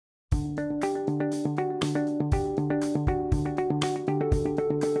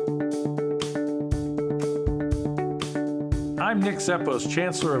I'm Nick Zeppos,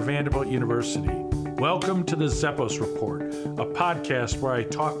 Chancellor of Vanderbilt University. Welcome to the Zeppos Report, a podcast where I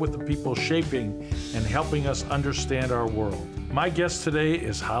talk with the people shaping and helping us understand our world. My guest today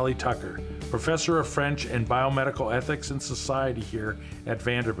is Holly Tucker, Professor of French and Biomedical Ethics and Society here at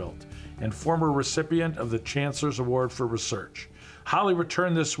Vanderbilt, and former recipient of the Chancellor's Award for Research. Holly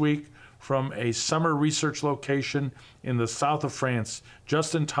returned this week from a summer research location in the south of France,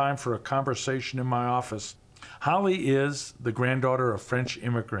 just in time for a conversation in my office. Holly is the granddaughter of French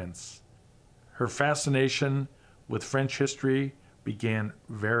immigrants. Her fascination with French history began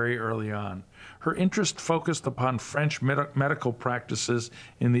very early on. Her interest focused upon French medical practices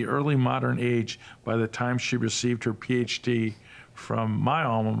in the early modern age by the time she received her PhD from my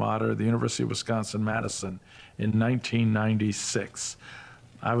alma mater, the University of Wisconsin-Madison, in 1996.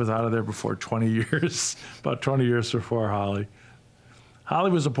 I was out of there before 20 years, about 20 years before Holly.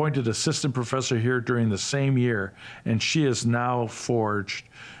 Holly was appointed assistant professor here during the same year, and she has now forged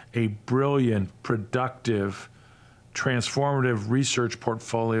a brilliant, productive, transformative research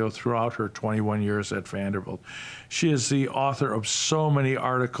portfolio throughout her 21 years at Vanderbilt. She is the author of so many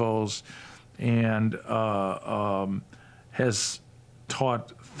articles and has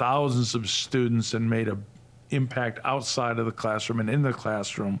taught thousands of students and made an impact outside of the classroom and in the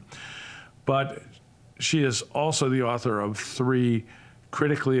classroom. But she is also the author of 3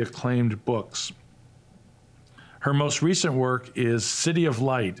 critically acclaimed books. Her most recent work is City of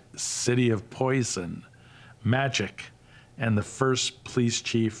Light, City of Poison, Magic, and the First Police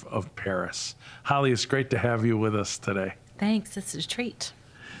Chief of Paris. Holly, it's great to have you with us today. Thanks, it's a treat.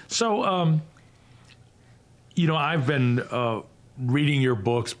 So, I've been reading your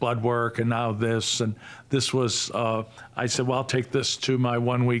books, Blood Work, and now this, and this was, I said, well, I'll take this to my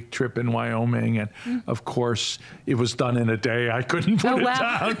 1-week trip in Wyoming, and of course, it was done in a day. I couldn't put it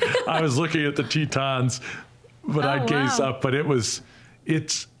down. I was looking at the Tetons, but I'd gaze up, but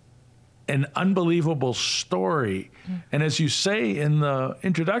it's an unbelievable story. And as you say in the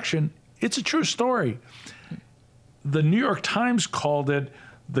introduction, it's a true story. The New York Times called it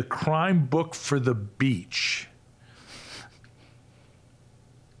the crime book for the beach.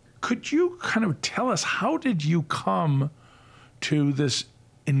 Could you kind of tell us, how did you come to this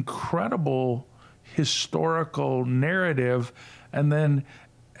incredible historical narrative? And then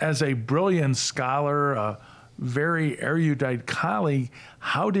as a brilliant scholar, a very erudite colleague,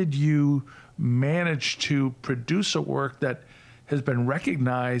 how did you manage to produce a work that has been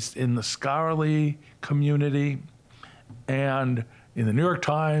recognized in the scholarly community and in the New York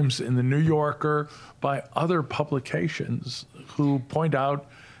Times, in the New Yorker, by other publications who point out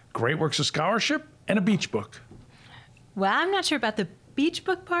great works of scholarship and a beach book? Well, I'm not sure about the beach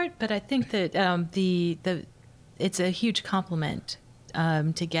book part, but I think that it's a huge compliment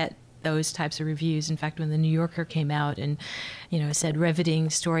to get those types of reviews. In fact, when the New Yorker came out and, said riveting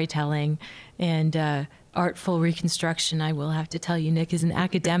storytelling and artful reconstruction, I will have to tell you, Nick, as an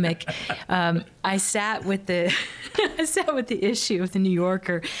academic, I sat with the issue of the New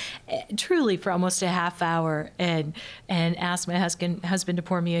Yorker truly for almost a half hour and asked my husband to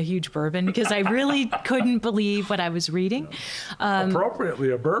pour me a huge bourbon because I really couldn't believe what I was reading.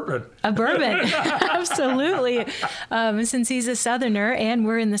 Appropriately, a bourbon. A bourbon, absolutely. Since he's a Southerner and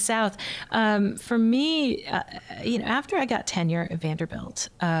we're in the South. For me, after I got tenure at Vanderbilt,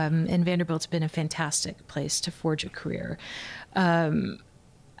 and Vanderbilt's been a fantastic place to forge a career,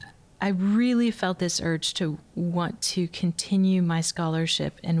 I really felt this urge to want to continue my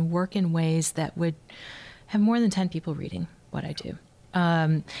scholarship and work in ways that would have more than 10 people reading what I do.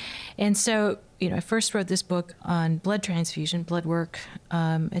 And so, I first wrote this book on blood transfusion, Blood Work,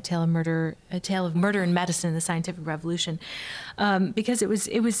 a tale of murder and medicine in the scientific revolution, because it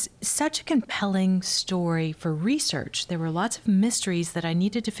was such a compelling story for research. There were lots of mysteries that I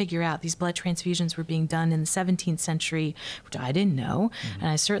needed to figure out. These blood transfusions were being done in the 17th century, which I didn't know, and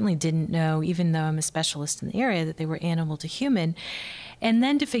I certainly didn't know, even though I'm a specialist in the area, that they were animal to human. And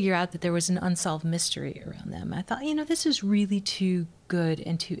then to figure out that there was an unsolved mystery around them. I thought, this is really too good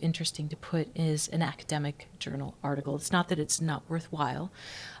and too interesting to put as an academic journal article. It's not that it's not worthwhile,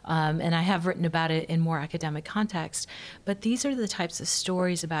 and I have written about it in more academic context, but these are the types of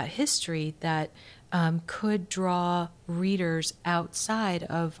stories about history that could draw readers outside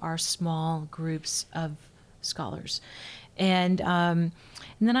of our small groups of scholars. And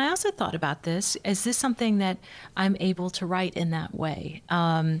then I also thought about this. Is this something that I'm able to write in that way?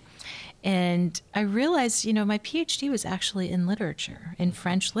 And I realized, my PhD was actually in literature, in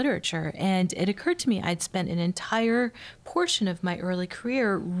French literature. And it occurred to me I'd spent an entire portion of my early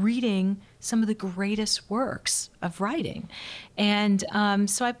career reading some of the greatest works of writing. And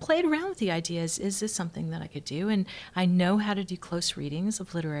so I played around with the ideas. Is this something that I could do? And I know how to do close readings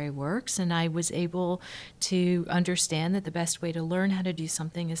of literary works, and I was able to understand that the best way to learn how to do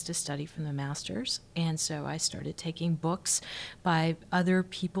something is to study from the masters. And so I started taking books by other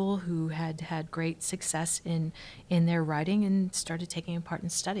people who had had great success in their writing and started taking part in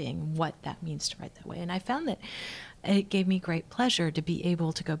studying what that means to write that way. And I found that it gave me great pleasure to be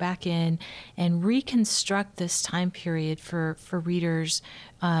able to go back in and reconstruct this time period for readers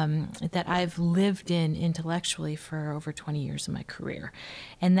that I've lived in intellectually for over 20 years of my career.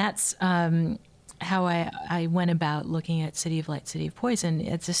 And that's how I went about looking at City of Light, City of Poison.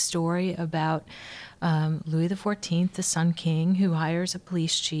 It's a story about Louis XIV, the Sun King, who hires a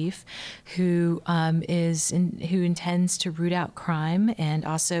police chief who intends to root out crime and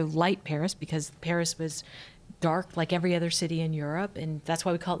also light Paris, because Paris was dark like every other city in Europe, and that's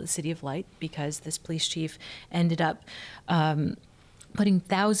why we call it the City of Light, because this police chief ended up putting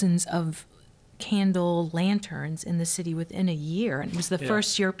thousands of candle lanterns in the city within a year, and it was the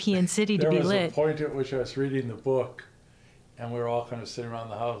first European city to be lit. There was a point at which I was reading the book, and we were all kind of sitting around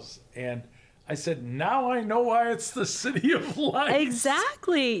the house, and I said, now I know why it's the City of Light.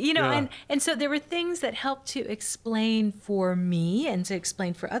 Exactly. And so there were things that helped to explain for me and to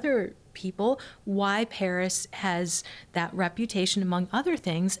explain for other people why Paris has that reputation, among other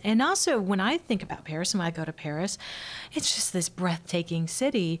things. And also, when I think about Paris and when I go to Paris, it's just this breathtaking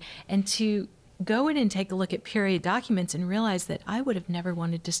city. And to go in and take a look at period documents and realize that I would have never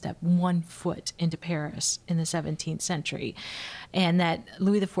wanted to step 1 foot into Paris in the 17th century, and that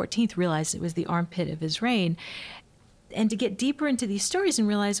Louis XIV realized it was the armpit of his reign. And to get deeper into these stories and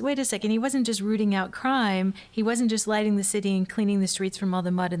realize, wait a second, he wasn't just rooting out crime. He wasn't just lighting the city and cleaning the streets from all the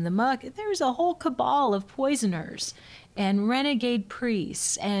mud and the muck. There was a whole cabal of poisoners and renegade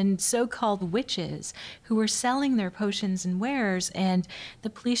priests and so-called witches who were selling their potions and wares. And the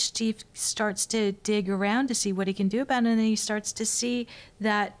police chief starts to dig around to see what he can do about it. And then he starts to see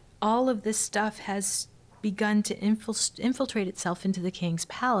that all of this stuff has begun to infiltrate itself into the king's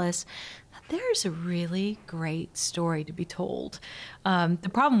palace. There's a really great story to be told. The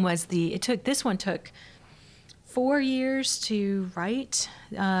problem was this one took 4 years to write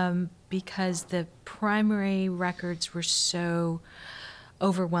because the primary records were so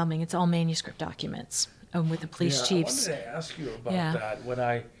overwhelming. It's all manuscript documents with the police chiefs. I wanted to ask you about that. When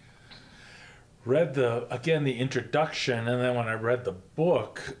I read the introduction, and then when I read the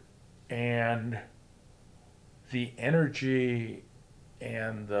book, and the energy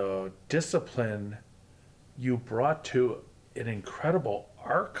and the discipline you brought to an incredible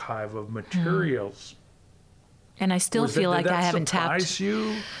archive of materials. And I still feel like I haven't tapped. Did that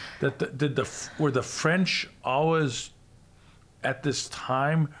surprise you? Were the French always at this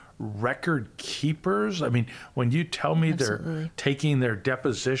time record keepers? I mean, when you tell me they're taking their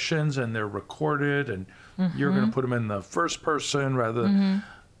depositions and they're recorded, and you're going to put them in the first person rather than.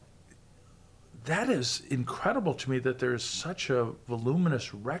 That is incredible to me, that there's such a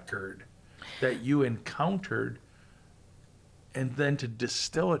voluminous record that you encountered, and then to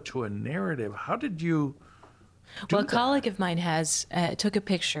distill it to a narrative. How did you do a colleague of mine took a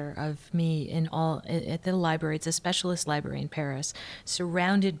picture of me at the library. It's a specialist library in Paris,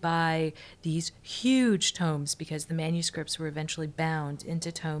 surrounded by these huge tomes, because the manuscripts were eventually bound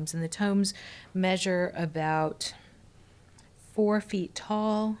into tomes, and the tomes measure about 4 feet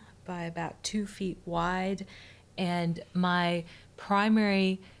tall by about 2 feet wide, and my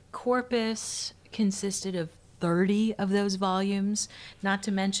primary corpus consisted of 30 of those volumes, not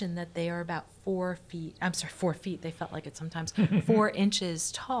to mention that they are about 4 feet, they felt like it sometimes, 4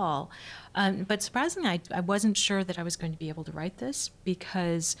 inches tall. But surprisingly, I wasn't sure that I was going to be able to write this,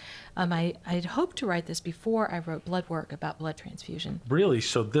 because I had hoped to write this before I wrote Blood Work about blood transfusion. Really?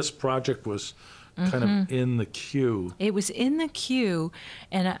 So this project was kind of in the queue. It was in the queue,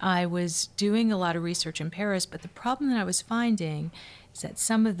 and I was doing a lot of research in Paris, but the problem that I was finding is that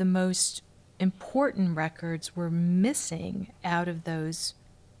some of the most important records were missing out of those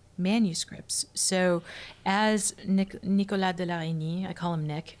manuscripts. So as Nicolas de la Reynie, I call him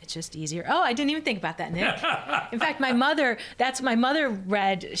Nick, it's just easier. Oh, I didn't even think about that, Nick. In fact, my mother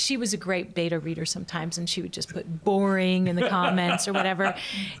read, she was a great beta reader sometimes, and she would just put boring in the comments or whatever.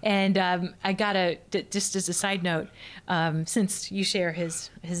 And I got just as a side note, since you share his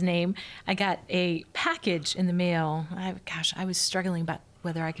name, I got a package in the mail. I was struggling about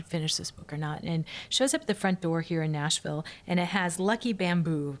whether I could finish this book or not, and shows up at the front door here in Nashville, and it has lucky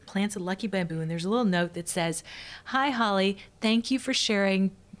bamboo, plants of lucky bamboo, and there's a little note that says, "Hi Holly, thank you for sharing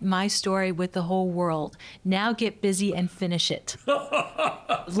my story with the whole world. Now get busy and finish it.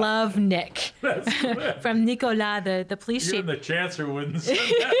 Love, Nick. From Nicolas, the police chief. Even the Chancellor wouldn't send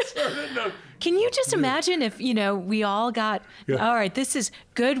that sort of note. Can you just imagine if, we all got, all right, this is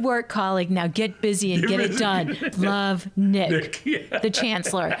good work, colleague. Now get busy and get it done. Love, Nick. The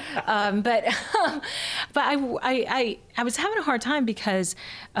Chancellor. But I was having a hard time because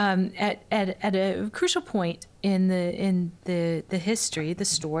at a crucial point in the history, the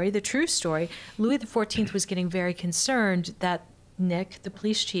story, the true story, Louis XIV was getting very concerned that Nick, the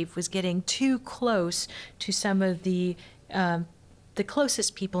police chief, was getting too close to some of the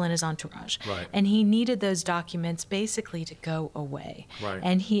closest people in his entourage. Right. And he needed those documents basically to go away. Right.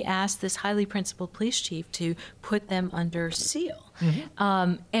 And he asked this highly principled police chief to put them under seal.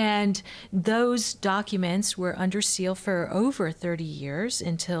 And those documents were under seal for over 30 years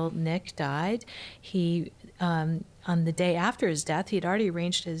until Nick died. He, on the day after his death, he had already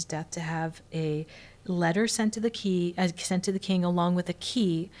arranged his death to have a letter sent to the king along with a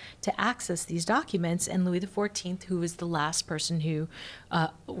key to access these documents. And Louis XIV, who was the last person who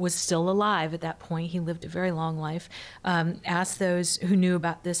was still alive at that point, he lived a very long life, asked those who knew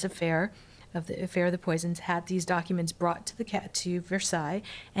about this affair of the poisons, had these documents brought to Versailles,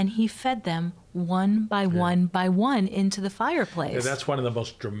 and he fed them one by one into the fireplace. Yeah, that's one of the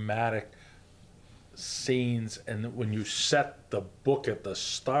most dramatic scenes. And when you set the book at the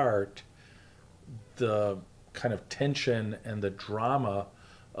start, the kind of tension and the drama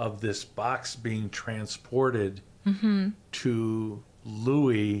of this box being transported to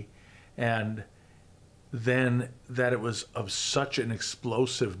Louis, and then that it was of such an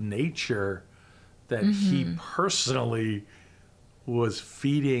explosive nature that he personally was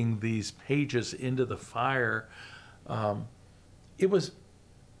feeding these pages into the fire. It was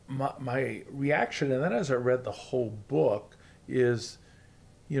my reaction, and then as I read the whole book, is,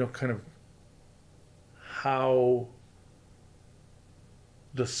 kind of how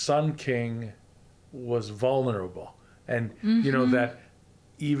the Sun King was vulnerable. And, that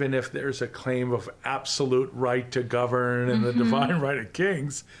even if there's a claim of absolute right to govern and the divine right of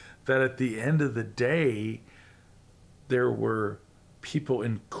kings, that at the end of the day, there were people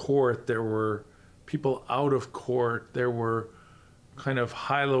in court, there were people out of court, there were kind of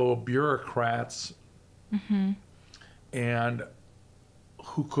high-level bureaucrats, and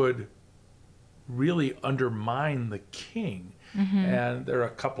who could really undermine the king. And there are a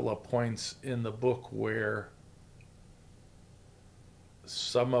couple of points in the book where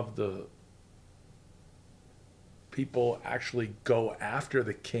some of the people actually go after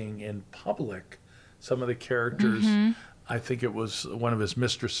the king in public. Some of the characters, I think it was one of his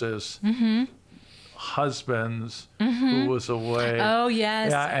mistresses, husbands, who was away. Oh,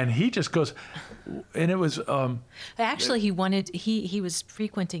 yes. Yeah, and he just goes, and it was... Actually, he was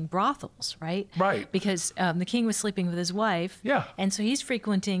frequenting brothels, right? Right. Because the king was sleeping with his wife. Yeah. And so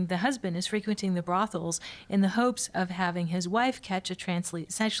the husband is frequenting the brothels in the hopes of having his wife catch a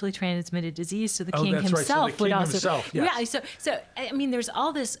sexually transmitted disease, so the king that's himself right. So the would king also... himself, yes. Yeah, so I mean, there's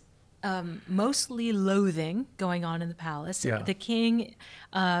all this... mostly loathing going on in the palace. Yeah. The king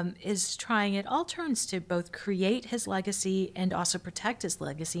is trying at all turns to both create his legacy and also protect his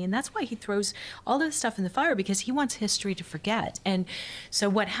legacy. And that's why he throws all this stuff in the fire, because he wants history to forget. And so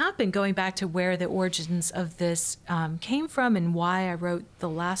what happened, going back to where the origins of this came from and why I wrote the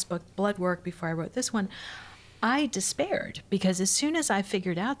last book, Blood Work, before I wrote this one, I despaired, because as soon as I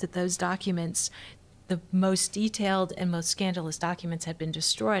figured out that those documents, the most detailed and most scandalous documents, had been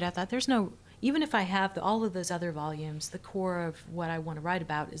destroyed, I thought even if I have all of those other volumes, the core of what I want to write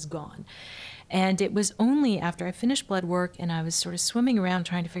about is gone. And it was only after I finished Blood Work and I was sort of swimming around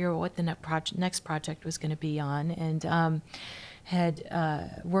trying to figure out what the next project was going to be on, and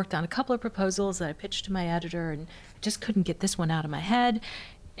had worked on a couple of proposals that I pitched to my editor, and just couldn't get this one out of my head.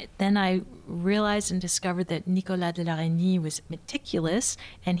 Then I realized and discovered that Nicolas de la Reynie was meticulous,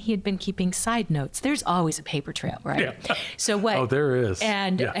 and he had been keeping side notes. There's always a paper trail, right? Yeah. So what? Oh, there is.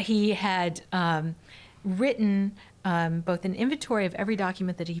 And yeah. He had written both an inventory of every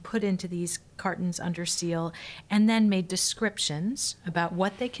document that he put into these cartons under seal, and then made descriptions about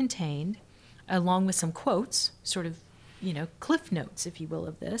what they contained, along with some quotes, sort of, cliff notes, if you will,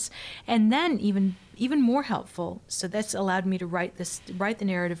 of this. And then even more helpful, so that's allowed me to write the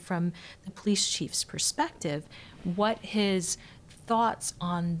narrative from the police chief's perspective, what his thoughts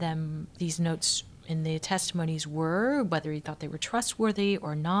on these notes in the testimonies were, whether he thought they were trustworthy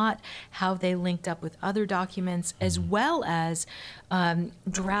or not, how they linked up with other documents, as well as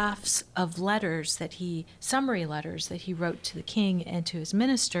drafts of summary letters that he wrote to the king and to his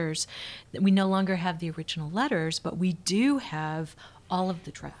ministers. We no longer have the original letters, but we do have all of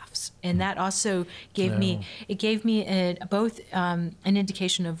the drafts, and that also gave me both an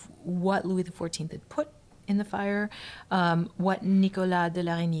indication of what Louis XIV had put in the fire, what Nicolas de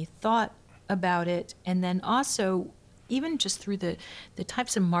la Reynie thought about it, and then also even just through the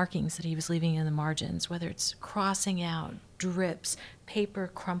types of markings that he was leaving in the margins, whether it's crossing out, drips, paper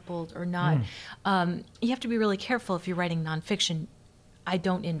crumpled or not. You have to be really careful if you're writing nonfiction. I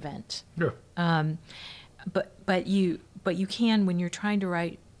don't invent. Yeah. But you can when you're trying to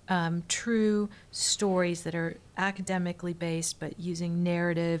write true stories that are academically based, but using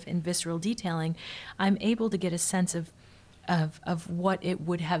narrative and visceral detailing. I'm able to get a sense of what it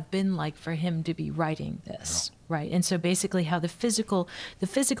would have been like for him to be writing this, right? And so basically, how the physical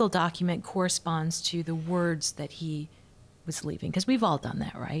document corresponds to the words that he was leaving, because we've all done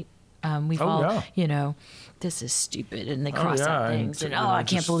that, right? We've all, this is stupid, and they cross out things, and I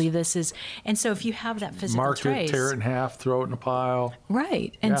can't believe this is. And so if you have that physical trace, mark it, tear it in half, throw it in a pile.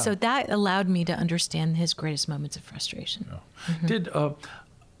 Right. And so that allowed me to understand his greatest moments of frustration. Yeah.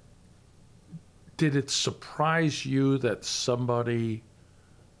 Did it surprise you that somebody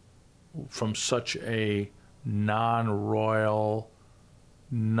from such a non-royal,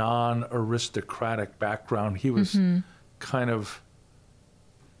 non-aristocratic background, he was kind of,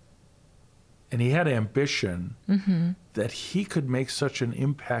 and he had ambition, that he could make such an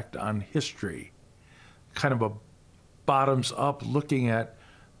impact on history, kind of a bottoms up looking at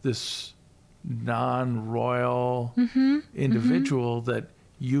this non-royal individual that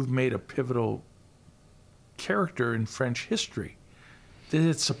you've made a pivotal character in French history. Did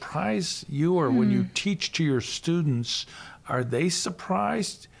it surprise you, or when you teach to your students, are they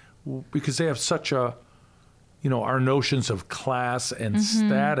surprised? Because they have such a, our notions of class and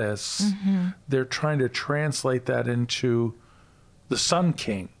status, they're trying to translate that into the Sun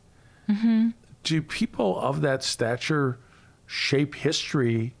King. Do people of that stature shape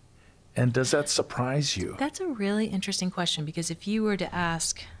history, and does that surprise you? That's a really interesting question, because if you were to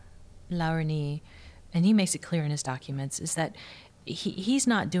ask La Reynie, and he makes it clear in his documents, is that he's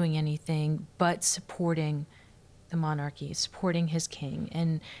not doing anything but supporting the monarchy, supporting his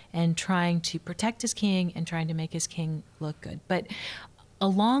king, and trying to protect his king and trying to make his king look good. But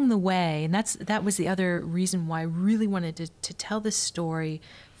along the way, and that was the other reason why I really wanted to tell this story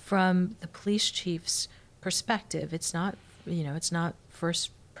from the police chief's perspective. It's not, it's not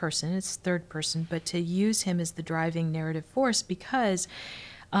first person, it's third person, but to use him as the driving narrative force, because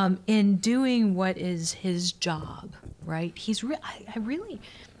in doing what is his job, right?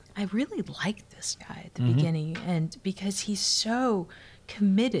 I really like this guy at the beginning, and because he's so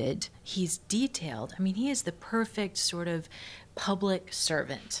committed, he's detailed. I mean, he is the perfect sort of public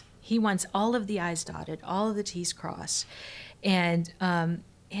servant. He wants all of the I's dotted, all of the T's crossed, and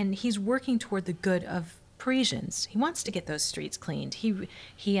he's working toward the good of Parisians. He wants to get those streets cleaned.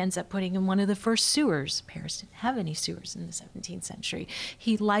 He ends up putting in one of the first sewers. Paris didn't have any sewers in the 17th century.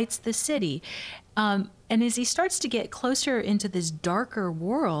 He lights the city. And as he starts to get closer into this darker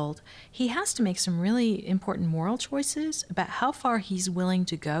world, he has to make some really important moral choices about how far he's willing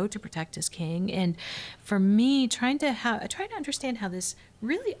to go to protect his king. And for me, trying to understand how this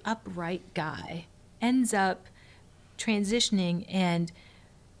really upright guy ends up transitioning and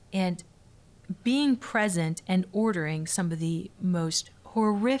being present and ordering some of the most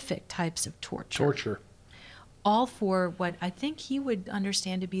horrific types of torture. All for what I think he would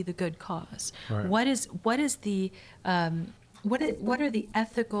understand to be the good cause. Right. What are the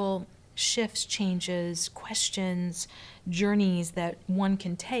ethical shifts, changes, questions, journeys that one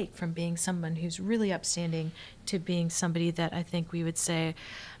can take from being someone who's really upstanding to being somebody that I think we would say,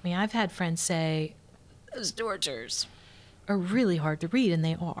 I've had friends say, those tortures are really hard to read, and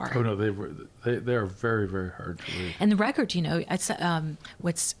they are. Oh no, they are very, very hard to read. And the record, it's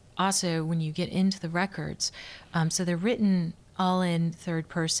what's also when you get into the records, so they're written all in third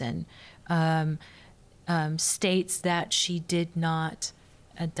person. States that she did not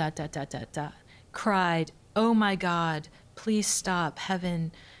cried, "Oh my God, please stop!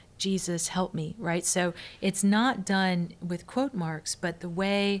 Heaven, Jesus, help me!" Right. So it's not done with quote marks, but the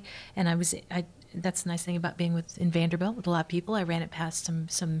way, and that's the nice thing about being in Vanderbilt with a lot of people. I ran it past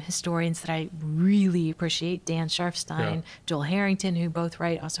some historians that I really appreciate, Dan Sharfstein, Joel Harrington, who both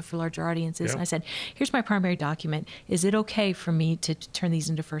write also for larger audiences. Yeah. And I said, here's my primary document. Is it okay for me to turn these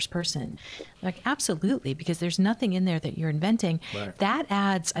into first person? Like, absolutely, because there's nothing in there that you're inventing. Right. That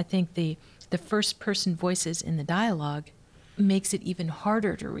adds, I think, the first person voices in the dialogue makes it even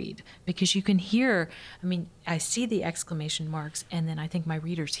harder to read, because you can hear, I see the exclamation marks, and then I think my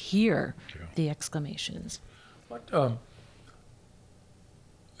readers hear the exclamations. What,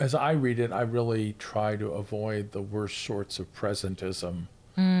 as I read it, I really try to avoid the worst sorts of presentism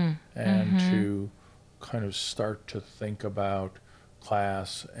and to kind of start to think about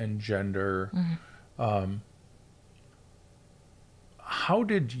class and gender. How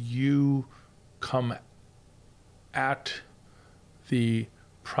did you come at the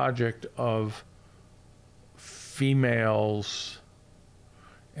project of females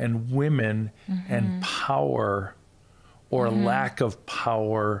and women and power or lack of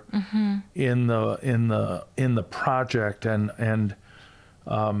power in the project, and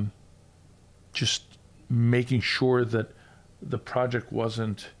just making sure that the project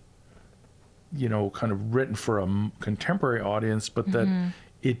wasn't, kind of written for a contemporary audience, but that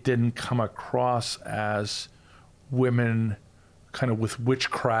it didn't come across as women kind of with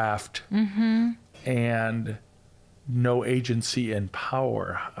witchcraft and no agency and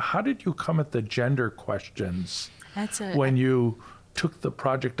power. How did you come at the gender questions when you took the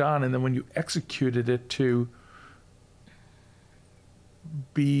project on, and then when you executed it to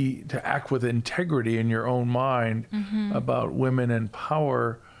act with integrity in your own mind about women and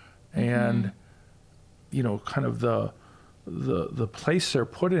power and kind of the place they're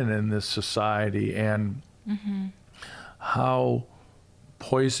put in this society, and how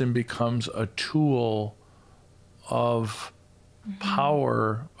poison becomes a tool of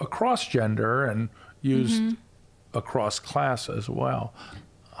power across gender and used across class as well?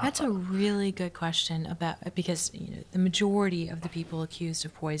 That's a really good question because the majority of the people accused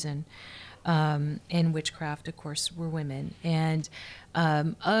of poison and witchcraft, of course, were women, and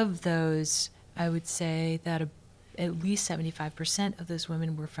of those, I would say that at least 75% of those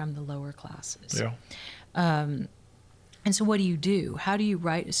women were from the lower classes. Yeah. And so what do you do? How do you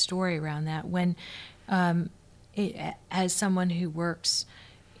write a story around that when, as someone who works,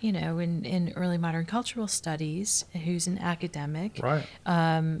 in early modern cultural studies, who's an academic, right,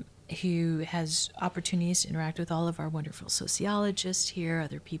 who has opportunities to interact with all of our wonderful sociologists here,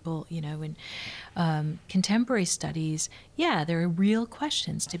 other people, in contemporary studies, there are real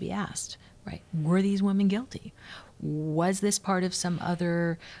questions to be asked, right? Were these women guilty? Was this part of some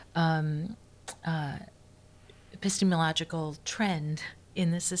other epistemological trend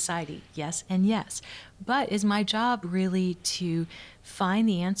in the society? Yes and yes. But is my job really to find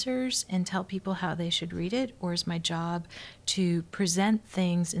the answers and tell people how they should read it, or is my job to present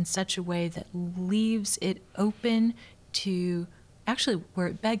things in such a way that leaves it open to actually where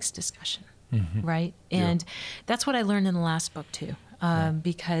it begs discussion, right? And that's what I learned in the last book too,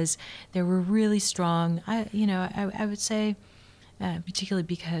 because there were really strong, I would say, particularly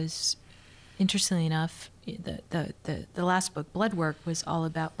because, interestingly enough, the last book, Blood Work, was all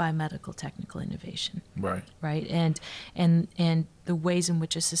about biomedical technical innovation. Right. And the ways in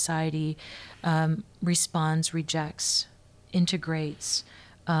which a society responds, rejects, integrates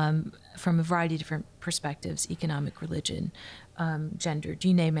from a variety of different perspectives, economic, religion, gender,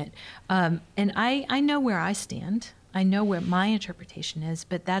 you name it. And I know where I stand. I know where my interpretation is,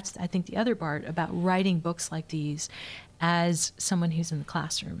 but that's, I think, the other part about writing books like these as someone who's in the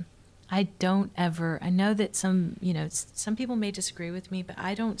classroom. I know that some people may disagree with me, but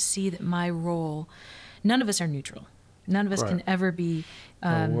I don't see that my role, none of us are neutral. None of us can ever be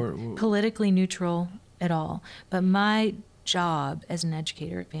politically neutral at all. But my job as an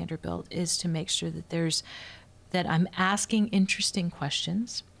educator at Vanderbilt is to make sure that I'm asking interesting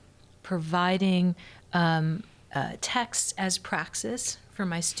questions, providing texts as praxis for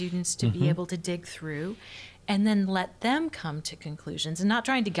my students to be able to dig through, and then let them come to conclusions, and not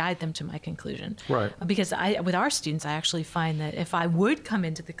trying to guide them to my conclusion. Right. Because with our students, I actually find that if I would come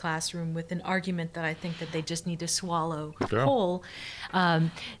into the classroom with an argument that I think that they just need to swallow whole,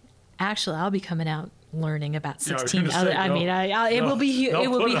 actually I'll be coming out learning about 16 other. It will be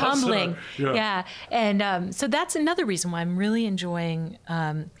humbling. Yeah. And so that's another reason why I'm really enjoying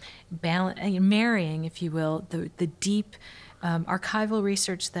marrying, if you will, the deep archival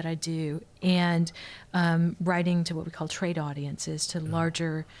research that I do, and writing to what we call trade audiences, to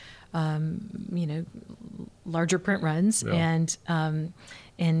larger print runs, and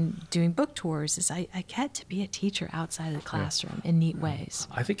doing book tours, is I get to be a teacher outside of the classroom in neat ways.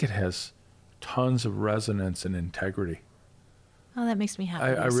 I think it has tons of resonance and integrity. Oh, that makes me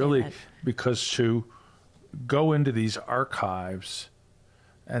happy. I really, because to go into these archives,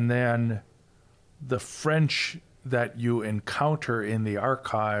 and then the French that you encounter in the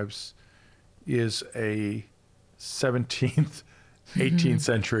archives is a 17th, 18th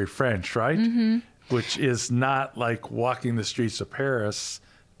century French, right? Which is not like walking the streets of Paris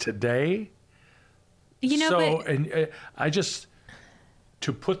today.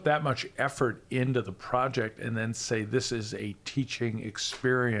 to put that much effort into the project and then say, this is a teaching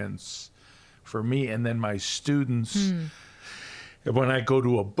experience for me and then my students. When I go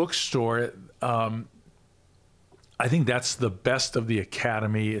to a bookstore, I think that's the best of the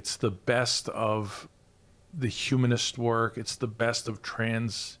academy. It's the best of the humanist work. It's the best of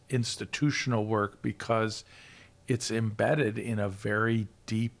trans-institutional work because it's embedded in a very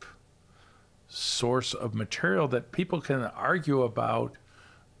deep source of material that people can argue about,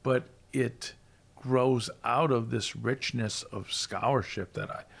 but it grows out of this richness of scholarship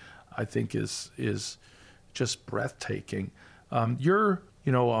that I think is just breathtaking. You're,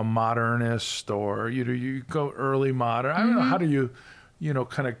 a modernist, or you go early modern. I don't know, how do you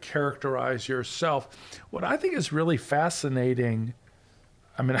kind of characterize yourself? What I think is really fascinating,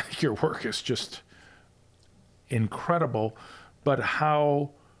 I mean, I think your work is just incredible, but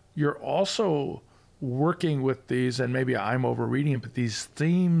how you're also working with these, and maybe I'm overreading it, but these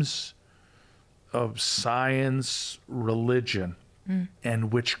themes of science, religion,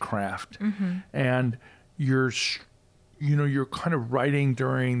 and witchcraft. And you're kind of writing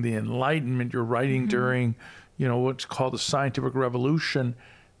during the Enlightenment, you're writing during, what's called the scientific revolution,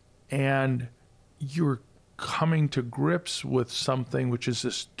 and you're coming to grips with something which is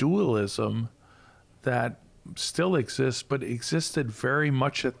this dualism that still exists, but existed very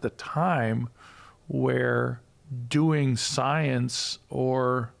much at the time, where doing science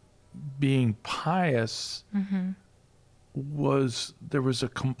or being pious there was a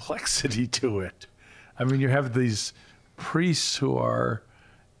complexity to it. I mean, you have these priests who are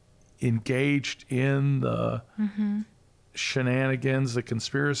engaged in the shenanigans, the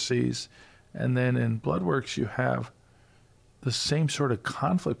conspiracies, and then in Bloodworks you have the same sort of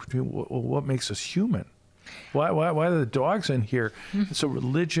conflict between what makes us human. Why are the dogs in here? So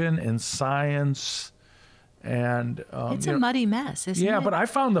religion and science, and it's a muddy mess, isn't it? Yeah, but I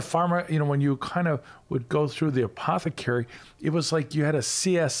found the farmer, when you kind of would go through the apothecary, it was like you had a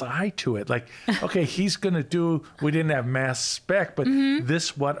CSI to it. Like, okay, he's going to do. We didn't have mass spec, but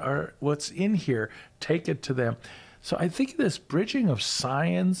what's in here? Take it to them. So I think this bridging of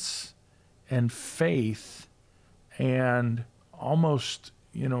science and faith, and almost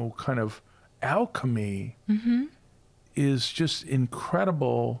kind of alchemy, is just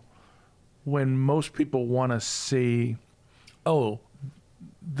incredible. When most people want to see,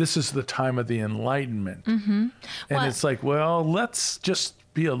 this is the time of the Enlightenment. And it's like, well, let's just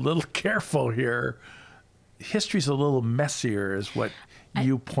be a little careful here. History's a little messier, is what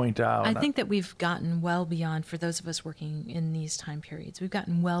you point out. I think that we've gotten well beyond, for those of us working in these time periods, we've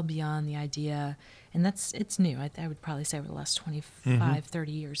gotten well beyond the idea, and it's new. I would probably say over the last 25,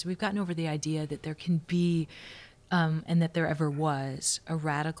 30 years, we've gotten over the idea that there can be, and that there ever was, a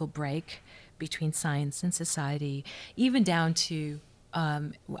radical break between science and society, even down to,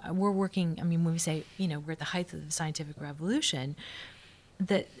 we're working, when we say, we're at the height of the scientific revolution,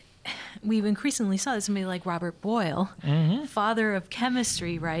 that we've increasingly saw that somebody like Robert Boyle, father of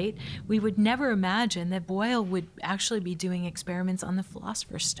chemistry, right? We would never imagine that Boyle would actually be doing experiments on the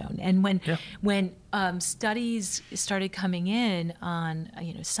Philosopher's Stone. And when studies started coming in on,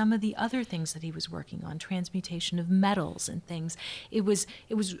 some of the other things that he was working on, transmutation of metals and things, it was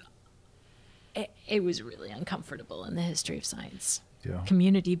really uncomfortable in the history of science.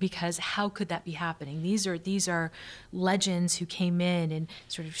 Community, because how could that be happening? These are legends who came in and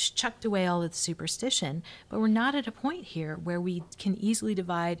sort of chucked away all of the superstition, but we're not at a point here where we can easily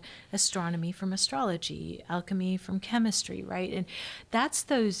divide astronomy from astrology, alchemy from chemistry, right? And that's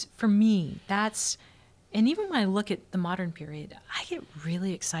for me, and even when I look at the modern period, I get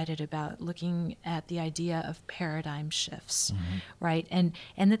really excited about looking at the idea of paradigm shifts, right? And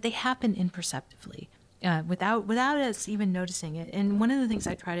that they happen imperceptibly. Without us even noticing it. And one of the things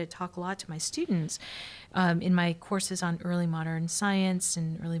I try to talk a lot to my students in my courses on early modern science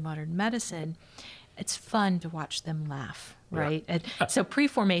and early modern medicine, it's fun to watch them laugh, right? So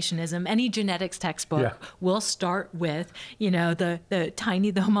pre-formationism, any genetics textbook will start with,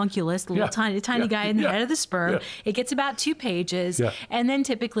 the homunculus, the little tiny guy in the head of the sperm. It gets about 2 pages. And then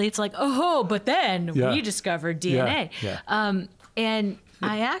typically it's like, but then we discovered DNA. And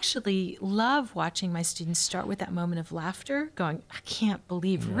I actually love watching my students start with that moment of laughter, going, I can't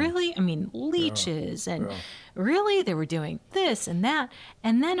believe, really? Leeches, and really? They were doing this and that.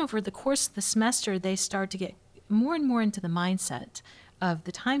 And then over the course of the semester, they start to get more and more into the mindset of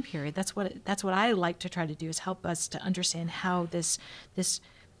the time period. That's what I like to try to do, is help us to understand how this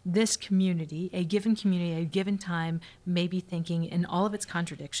community, a given time, may be thinking in all of its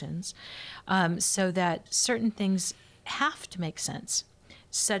contradictions, so that certain things have to make sense,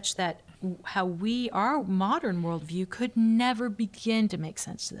 such that our modern worldview could never begin to make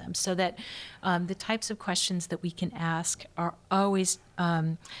sense to them. So that the types of questions that we can ask are always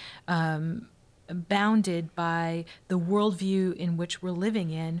bounded by the worldview in which we're living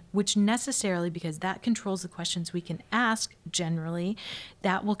in, which necessarily, because that controls the questions we can ask generally,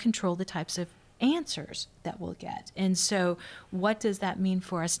 that will control the types of answers that we'll get. And so what does that mean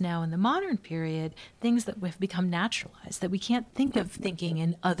for us now in the modern period? Things that have become naturalized, that we can't think of thinking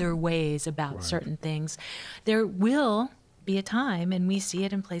in other ways about certain things. There will be a time, and we see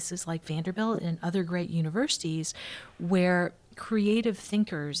it in places like Vanderbilt and other great universities, where creative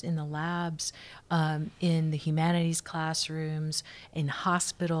thinkers in the labs, in the humanities classrooms, in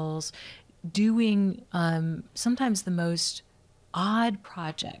hospitals, doing sometimes the most odd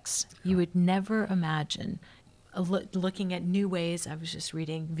projects you would never imagine, looking at new ways. I was just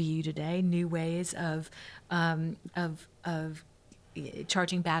reading VU today, new ways of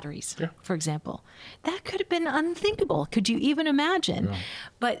charging batteries, for example. That could have been unthinkable. Could you even imagine? Yeah.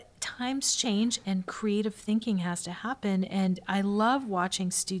 But times change and creative thinking has to happen. And I love watching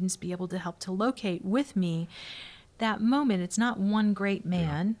students be able to help to locate with me that moment. It's not one great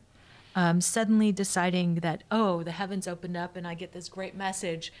man suddenly deciding that, oh, the heavens opened up and I get this great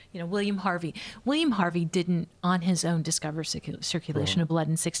message. William Harvey. William Harvey didn't on his own discover circulation of blood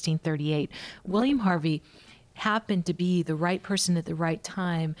in 1638. William Harvey happened to be the right person at the right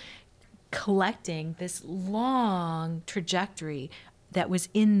time, collecting this long trajectory that was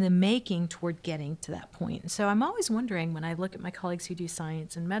in the making toward getting to that point. So I'm always wondering, when I look at my colleagues who do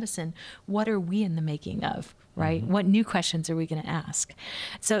science and medicine, what are we in the making of, right? Mm-hmm. What new questions are we going to ask?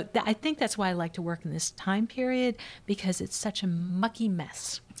 So I think that's why I like to work in this time period, because it's such a mucky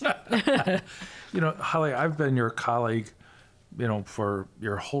mess. Holly, I've been your colleague, for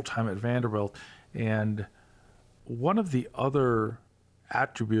your whole time at Vanderbilt, and one of the other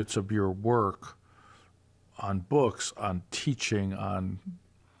attributes of your work on books, on teaching, on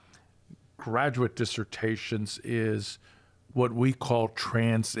graduate dissertations is what we call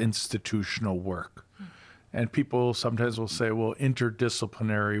trans-institutional work. And people sometimes will say, well,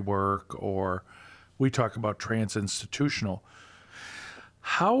 interdisciplinary work, or we talk about trans-institutional.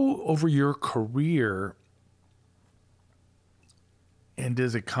 How, over your career, and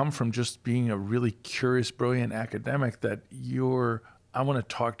does it come from just being a really curious, brilliant academic that I want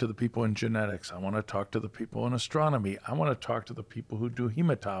to talk to the people in genetics. I want to talk to the people in astronomy. I want to talk to the people who do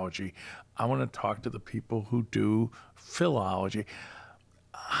hematology. I want to talk to the people who do philology.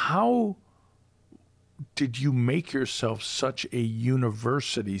 How did you make yourself such a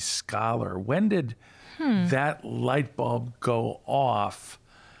university scholar? When did that light bulb go off?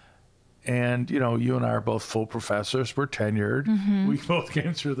 And, you and I are both full professors. We're tenured. Mm-hmm. We both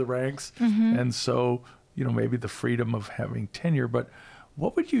came through the ranks. Mm-hmm. And so, maybe the freedom of having tenure. But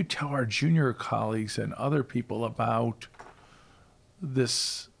what would you tell our junior colleagues and other people about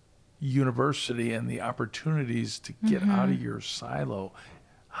this university and the opportunities to get out of your silo?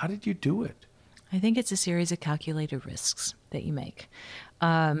 How did you do it? I think it's a series of calculated risks that you make.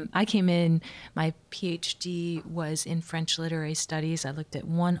 I came in, my PhD was in French literary studies. I looked at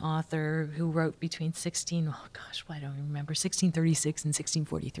one author who wrote between 1636 and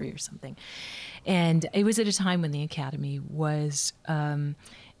 1643 or something. And it was at a time when the Academy was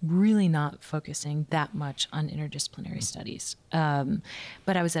really not focusing that much on interdisciplinary studies.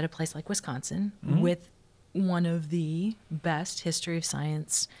 But I was at a place like Wisconsin with one of the best history of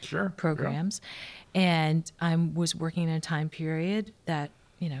science programs. And I was working in a time period that,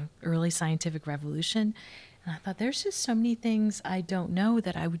 early scientific revolution. And I thought, there's just so many things I don't know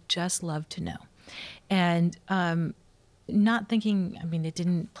that I would just love to know. And not thinking, it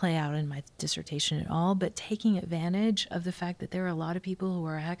didn't play out in my dissertation at all, but taking advantage of the fact that there are a lot of people who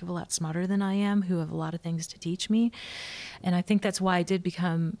are a heck of a lot smarter than I am, who have a lot of things to teach me. And I think that's why I did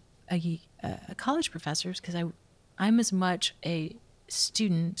become a college professor, because I'm as much a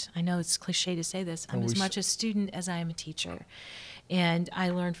student. I know it's cliche to say this. I'm as much a student as I am a teacher. And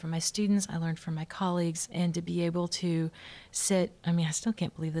I learned from my students, I learned from my colleagues, and to be able to sit, I still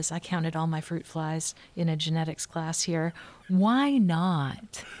can't believe this. I counted all my fruit flies in a genetics class here. Why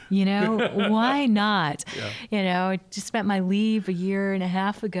not? Why not? Yeah. I just spent my leave a year and a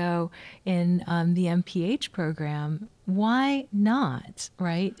half ago in the MPH program. Why not,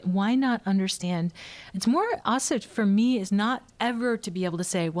 right? Why not understand? It's more also for me is not ever to be able to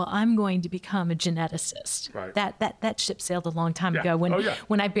say, well, I'm going to become a geneticist. Right. That ship sailed a long time ago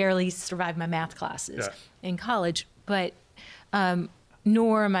when I barely survived my math classes in college. But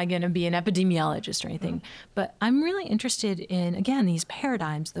nor am I going to be an epidemiologist or anything. But I'm really interested in, again, these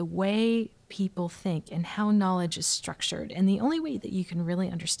paradigms, the way people think and how knowledge is structured. And the only way that you can really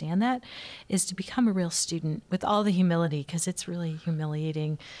understand that is to become a real student with all the humility, because it's really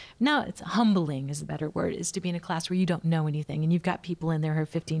humiliating. No, it's humbling is the better word, is to be in a class where you don't know anything and you've got people in there who are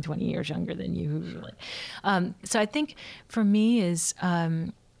 15, 20 years younger than you. So I think for me is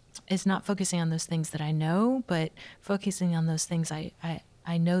not focusing on those things that I know, but focusing on those things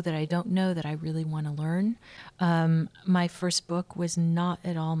I know that I don't know that I really want to learn. My first book was not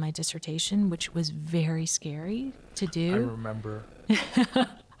at all my dissertation, which was very scary to do.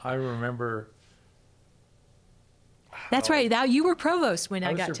 I remember. That's right. Now you were provost when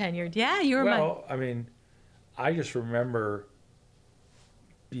I got tenured. Yeah, you were. Well, I just remember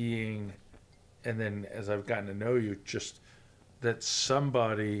being, and then as I've gotten to know you, just that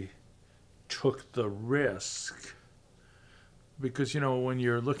somebody took the risk. Because, when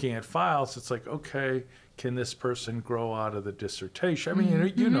you're looking at files, it's like, okay, can this person grow out of the dissertation?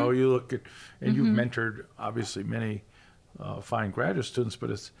 You look at, and you've mentored, obviously, many fine graduate students, but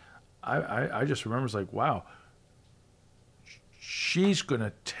I just remember it's like, wow, she's going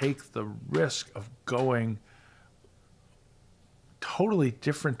to take the risk of going totally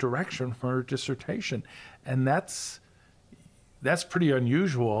different direction from her dissertation. And that's pretty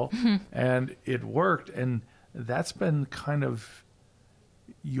unusual, and it worked. And that's been kind of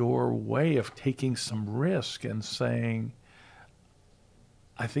your way of taking some risk and saying,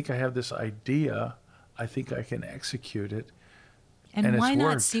 I think I have this idea, I think I can execute it. And why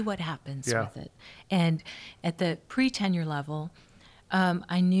not see what happens with it? And at the pre-tenure level,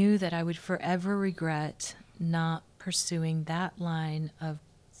 I knew that I would forever regret not pursuing that line of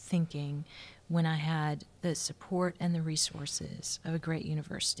thinking when I had the support and the resources of a great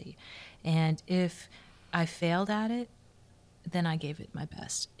university. And if I failed at it, then I gave it my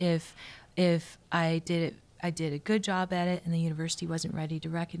best. If I did a good job at it and the university wasn't ready to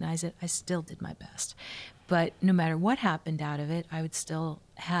recognize it, I still did my best. But no matter what happened out of it, I would still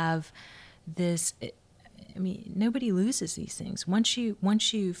have this. Nobody loses these things. Once you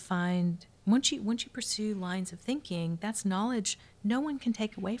pursue lines of thinking, that's knowledge no one can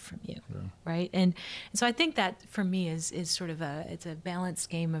take away from you, right? And so I think that for me is sort of it's a balanced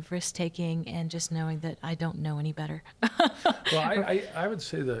game of risk taking and just knowing that I don't know any better. Well, I would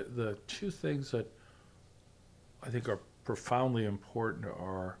say the two things that I think are profoundly important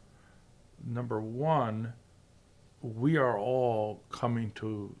are, number one, we are all coming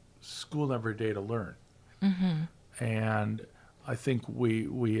to school every day to learn, and I think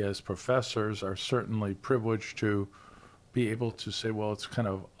we as professors are certainly privileged to be able to say, well, it's kind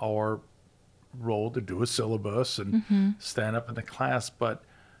of our role to do a syllabus and stand up in the class. But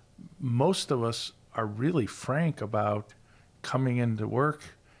most of us are really frank about coming into work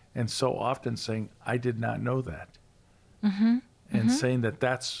and so often saying, I did not know that. And saying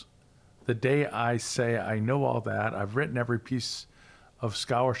that's the day I say, I know all that, I've written every piece of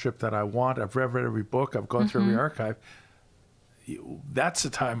scholarship that I want, I've read every book, I've gone through every archive. That's the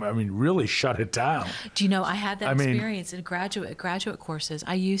time, really shut it down. Do you know, I had that experience in graduate courses.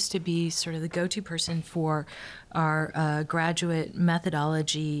 I used to be sort of the go-to person for our graduate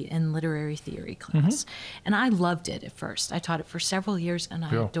methodology and literary theory class. And I loved it at first. I taught it for several years and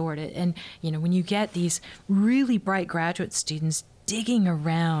I adored it. And, when you get these really bright graduate students digging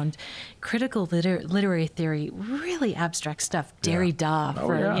around critical literary theory, really abstract stuff, Derrida,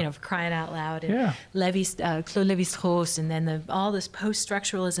 for crying out loud, and Claude Lévi-Strauss, and then all this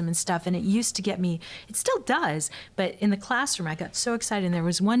post-structuralism and stuff. And it used to get me, it still does, but in the classroom I got so excited. And there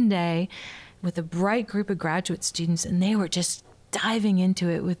was one day with a bright group of graduate students, and they were just diving into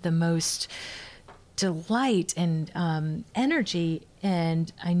it with the most delight and energy.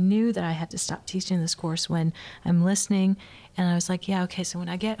 And I knew that I had to stop teaching this course when I'm listening. And I was like, so when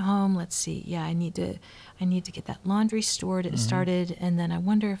I get home, let's see. I need to get that laundry started. And then I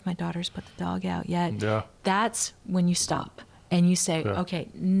wonder if my daughter's put the dog out yet. That's when you stop and you say, okay,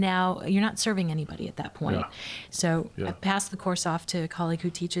 now you're not serving anybody at that point. So I passed the course off to a colleague who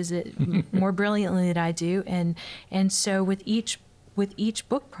teaches it more brilliantly than I do. And so with each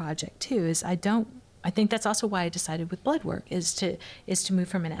book project too, I think that's also why I decided with Blood Work is to move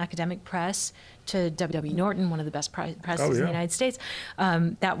from an academic press to W.W. Norton, one of the best presses in the United States.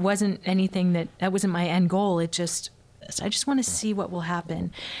 That wasn't that wasn't my end goal. I just want to see what will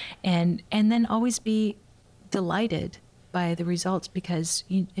happen, and then always be delighted by the results, because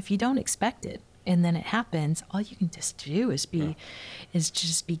if you don't expect it and then it happens, all you can just do is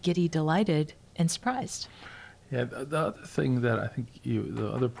just be giddy delighted and surprised. Yeah, the other thing that I think the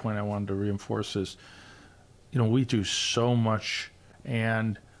other point I wanted to reinforce is, we do so much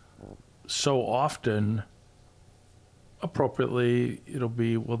And so often, appropriately, it'll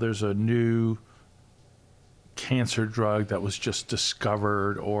be, well, there's a new cancer drug that was just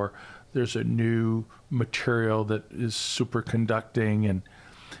discovered, or there's a new material that is superconducting.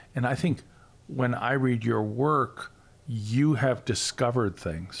 And I think when I read your work, you have discovered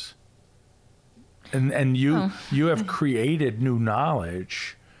things. And you have created new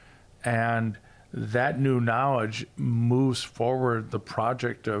knowledge, and that new knowledge moves forward the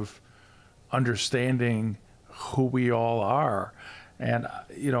project of understanding who we all are. And,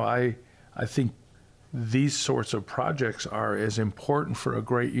 I think these sorts of projects are as important for a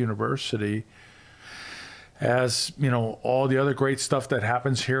great university as, all the other great stuff that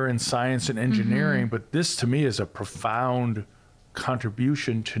happens here in science and engineering. But this, to me, is a profound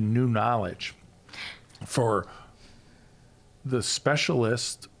contribution to new knowledge for the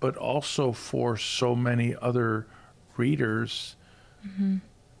specialist, but also for so many other readers,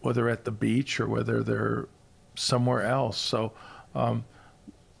 whether at the beach or whether they're somewhere else. So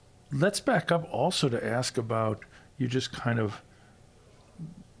let's back up also to ask about, you just kind of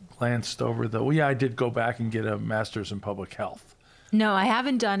glanced over I did go back and get a master's in public health. No, I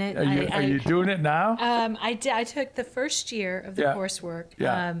haven't done it. Are you doing it now? I did. I took the first year of the coursework.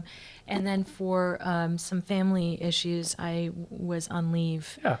 Yeah. And then for some family issues, I was on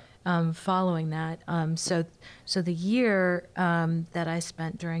leave following that. So the year that I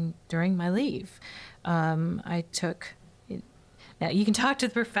spent during my leave, I took. Now you can talk to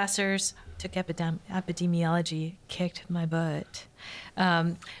the professors. Took epidemiology, kicked my butt.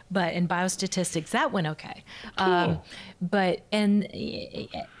 But in biostatistics, that went okay. Cool.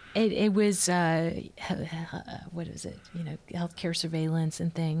 It was, what is it? Healthcare surveillance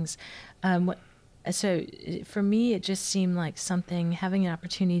and things. So for me, it just seemed like having an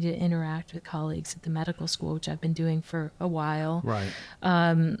opportunity to interact with colleagues at the medical school, which I've been doing for a while. Right.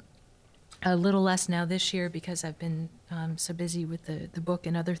 A little less now this year because I've been so busy with the book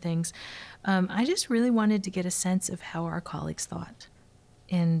and other things. I just really wanted to get a sense of how our colleagues thought.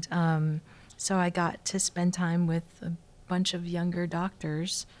 And so I got to spend time with a bunch of younger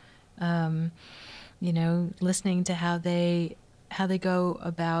doctors, listening to how they go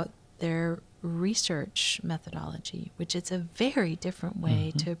about their research methodology, which is a very different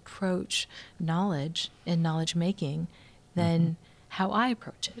way to approach knowledge and knowledge making than how I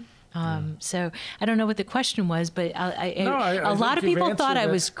approach it. So I don't know what the question was, but a lot of people thought I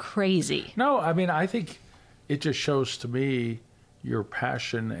was crazy. No, I think it just shows to me your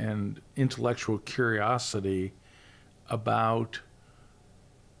passion and intellectual curiosity about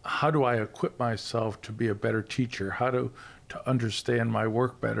how do I equip myself to be a better teacher, how to understand my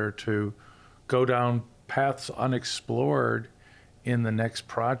work better, to go down paths unexplored in the next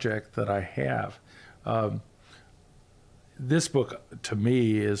project that I have. This book, to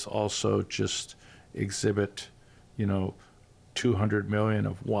me, is also just exhibit, 200 million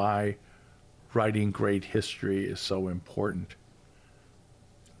of why writing great history is so important.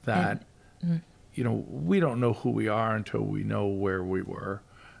 That, we don't know who we are until we know where we were.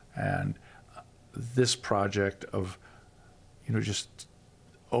 And this project of, just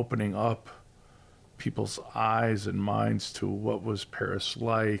opening up people's eyes and minds to what was Paris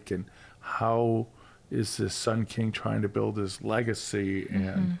like, and how is this Sun King trying to build his legacy,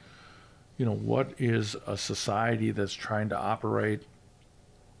 and what is a society that's trying to operate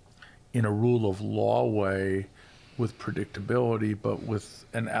in a rule of law way with predictability, but with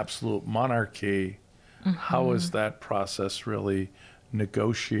an absolute monarchy. How is that process really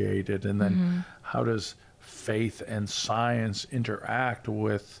negotiated? And then how does faith and science interact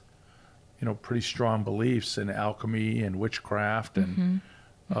with, pretty strong beliefs in alchemy and witchcraft and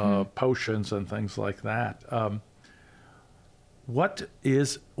potions and things like that. What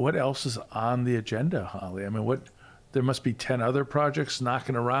else is on the agenda, Holly? There must be 10 other projects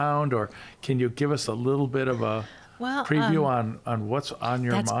knocking around, or can you give us a little bit of a preview on what's on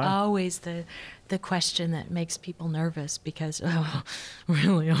your mind? That's always the question that makes people nervous, because,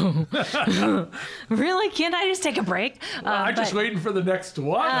 really, really, can't I just take a break? I'm just waiting for the next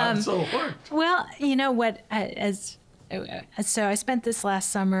one. I'm so hooked. Well, you know what, so I spent this last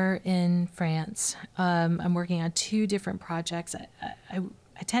summer in France. I'm working on 2 different projects.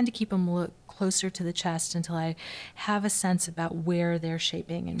 I tend to keep them a little closer to the chest until I have a sense about where they're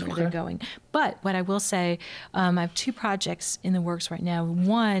shaping and where they're going. But what I will say, I have 2 projects in the works right now.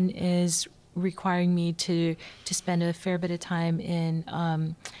 One is requiring me to spend a fair bit of time in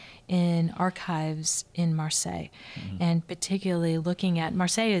archives in Marseille, and particularly looking at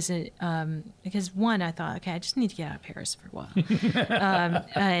Marseille because one, I thought, okay, I just need to get out of Paris for a while,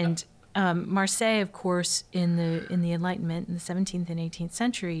 and Marseille, of course, in the Enlightenment in the 17th and 18th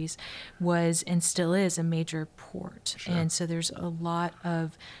centuries, was and still is a major port, Sure. and so there's a lot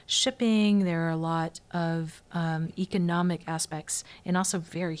of shipping. There are a lot of economic aspects and also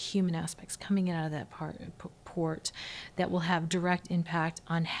very human aspects coming out of that port that will have direct impact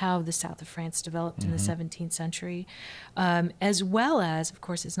on how the south of France developed in the 17th century, as well as, of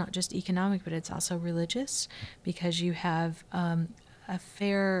course, it's not just economic, but it's also religious, because you have a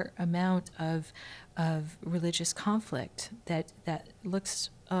fair amount of religious conflict that looks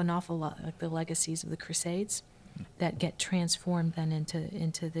an awful lot like the legacies of the Crusades that get transformed then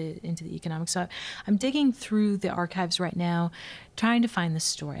into the economic. So I'm digging through the archives right now, trying to find the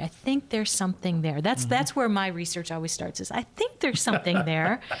story. I think there's something there. That's where my research always starts, is I think there's something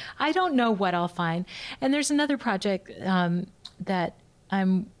there. I don't know what I'll find. And there's another project that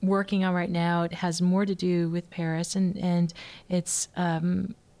I'm working on right now. It has more to do with Paris, and it's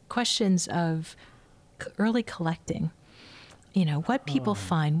questions of early collecting. You know, what people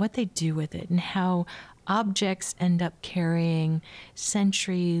find, what they do with it, and how objects end up carrying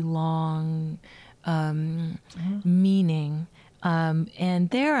century-long meaning. And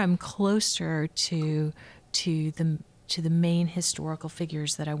there I'm closer to the main historical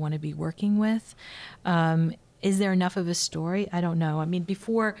figures that I want to be working with. Is there enough of a story? I don't know. I mean,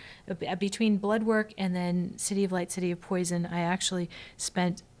 between Bloodwork and then City of Light, City of Poison, I actually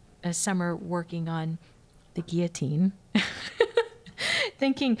spent a summer working on the guillotine.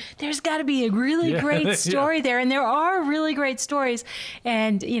 Thinking there's got to be a really great story there, and there are really great stories,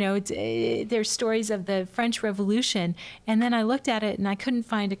 and you know, there's stories of the French Revolution, and then I looked at it and I couldn't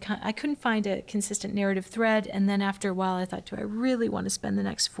find a consistent narrative thread, and then after a while I thought, do I really want to spend the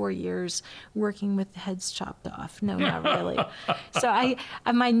next 4 years working with heads chopped off? No, not really. So I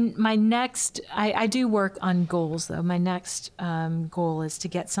do work on goals though. My next goal is to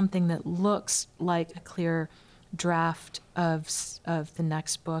get something that looks like a clear draft of the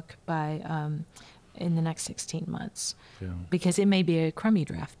next book by in the next 16 months, because it may be a crummy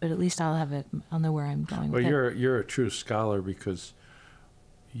draft, but at least I'll have it. I'll know where I'm going. Well, with it. you're a true scholar, because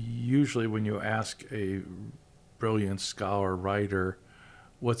usually when you ask a brilliant scholar writer,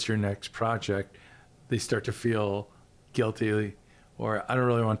 "What's your next project?" they start to feel guilty, or I don't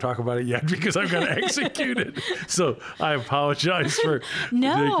really want to talk about it yet because I've got to execute it. So I apologize for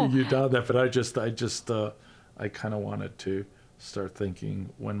making you down that, but I kind of wanted to start thinking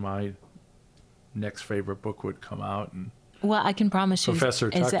when my next favorite book would come out. And well, I can promise you, Professor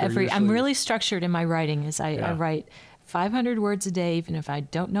Tucker I'm really structured in my writing. I write 500 words a day, even if I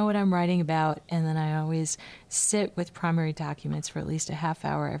don't know what I'm writing about, and then I always sit with primary documents for at least a half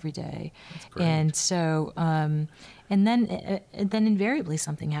hour every day. That's great. And so, and then invariably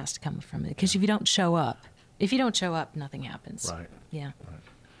something has to come from it, because if you don't show up, nothing happens. Right. Yeah. Right.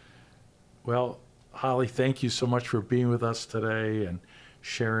 Well, Holly, thank you so much for being with us today and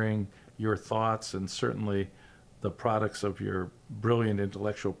sharing your thoughts, and certainly the products of your brilliant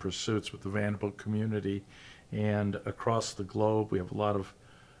intellectual pursuits with the Vanderbilt community and across the globe. We have a lot of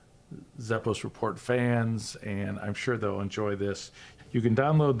Zeppos Report fans, and I'm sure they'll enjoy this. You can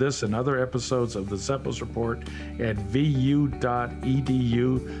download this and other episodes of the Zeppos Report at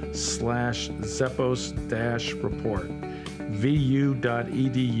vu.edu/Zeppos-report.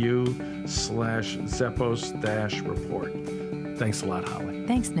 vu.edu/Zeppos-report. Thanks a lot, Holly.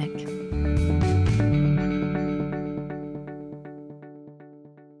 Thanks, Nick.